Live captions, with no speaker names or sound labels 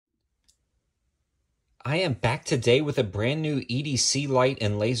I am back today with a brand new EDC light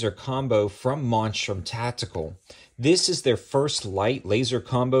and laser combo from Monstrum Tactical. This is their first light laser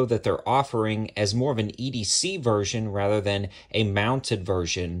combo that they're offering as more of an EDC version rather than a mounted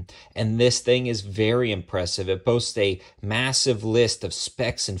version. And this thing is very impressive. It boasts a massive list of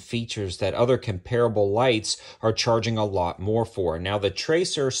specs and features that other comparable lights are charging a lot more for. Now the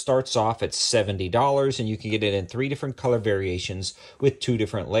TRACER starts off at $70 and you can get it in 3 different color variations with 2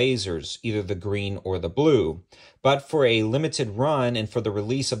 different lasers, either the green or the blue. But for a limited run and for the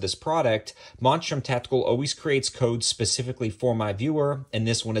release of this product, Monstrum Tactical always creates codes specifically for my viewer, and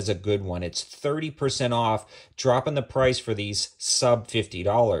this one is a good one. It's 30% off, dropping the price for these sub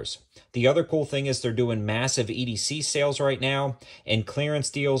 $50. The other cool thing is they're doing massive EDC sales right now and clearance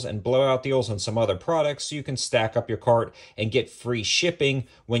deals and blowout deals on some other products, so you can stack up your cart and get free shipping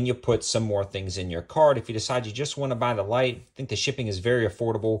when you put some more things in your cart. If you decide you just want to buy the light, I think the shipping is very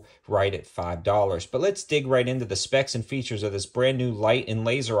affordable, right at $5. But let's dig right into the specs and features of this brand new light and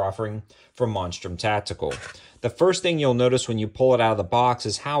laser offering from Monstrum Tactical. The first thing you'll notice when you pull it out of the box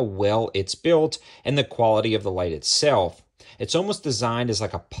is how well it's built and the quality of the light itself. It's almost designed as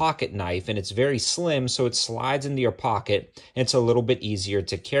like a pocket knife, and it's very slim, so it slides into your pocket, and it's a little bit easier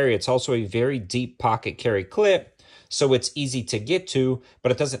to carry. It's also a very deep pocket carry clip, so it's easy to get to,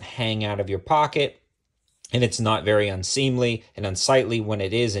 but it doesn't hang out of your pocket, and it's not very unseemly and unsightly when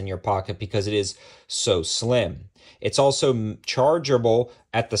it is in your pocket because it is so slim. It's also chargeable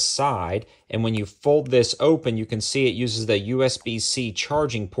at the side, and when you fold this open, you can see it uses the USB-C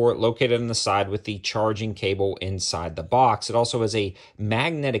charging port located on the side with the charging cable inside the box. It also has a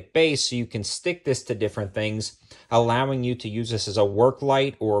magnetic base, so you can stick this to different things, allowing you to use this as a work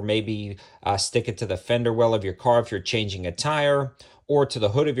light, or maybe stick it to the fender well of your car if you're changing a tire, or to the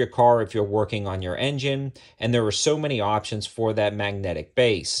hood of your car if you're working on your engine. And there are so many options for that magnetic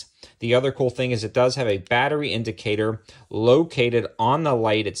base. The other cool thing is it does have a battery indicator located on the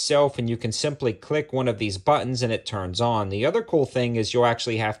light itself, and you can simply click one of these buttons and it turns on. The other cool thing is you'll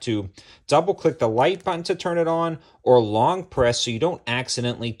actually have to double click the light button to turn it on, or long press so you don't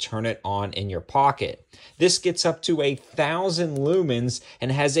accidentally turn it on in your pocket. This gets up to 1,000 lumens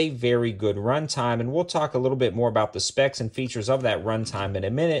and has a very good runtime, and we'll talk a little bit more about the specs and features of that runtime in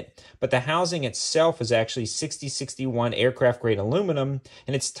a minute. But the housing itself is actually 6061 aircraft grade aluminum,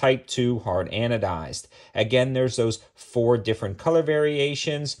 and it's type 2 hard anodized. Again, there's those 4 different color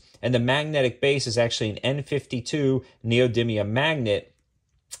variations, and the magnetic base is actually an N52 neodymium magnet,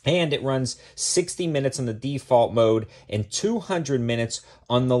 and it runs 60 minutes on the default mode and 200 minutes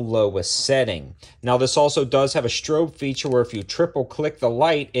on the lowest setting. Now, this also does have a strobe feature where if you triple click the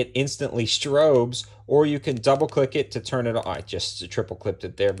light, it instantly strobes, or you can double click it to turn it on. I just triple clicked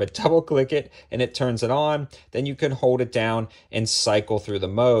it there, but double click it and it turns it on. Then you can hold it down and cycle through the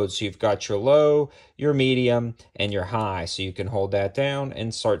modes. So you've got your low, your medium, and your high. So you can hold that down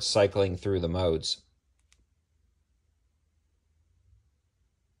and start cycling through the modes.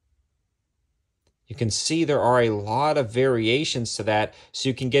 You can see there are a lot of variations to that, so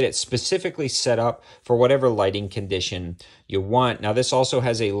you can get it specifically set up for whatever lighting condition you want. Now, this also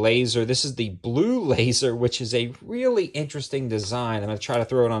has a laser. This is the blue laser, which is a really interesting design. I'm going to try to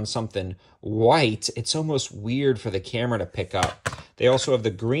throw it on something white. It's almost weird for the camera to pick up. They also have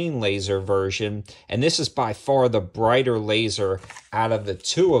the green laser version, and this is by far the brighter laser out of the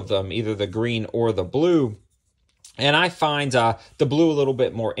 2 of them, either the green or the blue. And I find the blue a little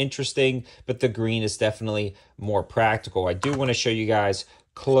bit more interesting, but the green is definitely more practical. I do want to show you guys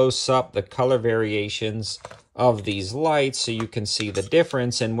close up the color variations of these lights so you can see the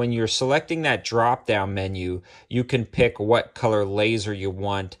difference. And when you're selecting that drop-down menu, you can pick what color laser you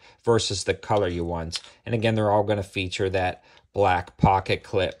want versus the color you want. And again, they're all going to feature that black pocket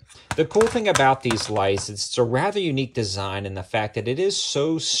clip. The cool thing about these lights is it's a rather unique design in the fact that it is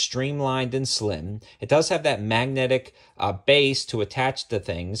so streamlined and slim. It does have that magnetic base to attach to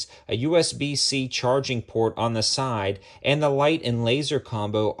things, a USB-C charging port on the side, and the light and laser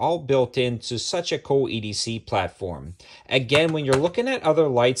combo all built into such a cool EDC platform. Again, when you're looking at other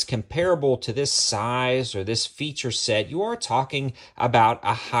lights comparable to this size or this feature set, you are talking about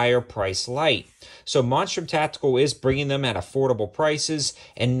a higher price light. So Monstrum Tactical is bringing them at affordable prices,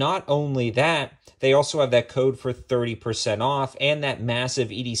 and not only that, they also have that code for 30% off and that massive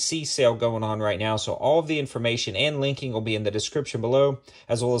EDC sale going on right now. So all of the information and linking will be in the description below,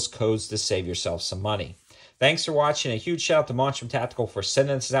 as well as codes to save yourself some money. Thanks for watching. A huge shout out to Monstrum Tactical for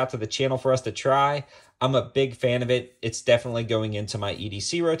sending this out to the channel for us to try. I'm a big fan of it. It's definitely going into my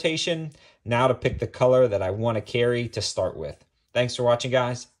EDC rotation. Now to pick the color that I want to carry to start with. Thanks for watching,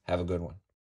 guys. Have a good one.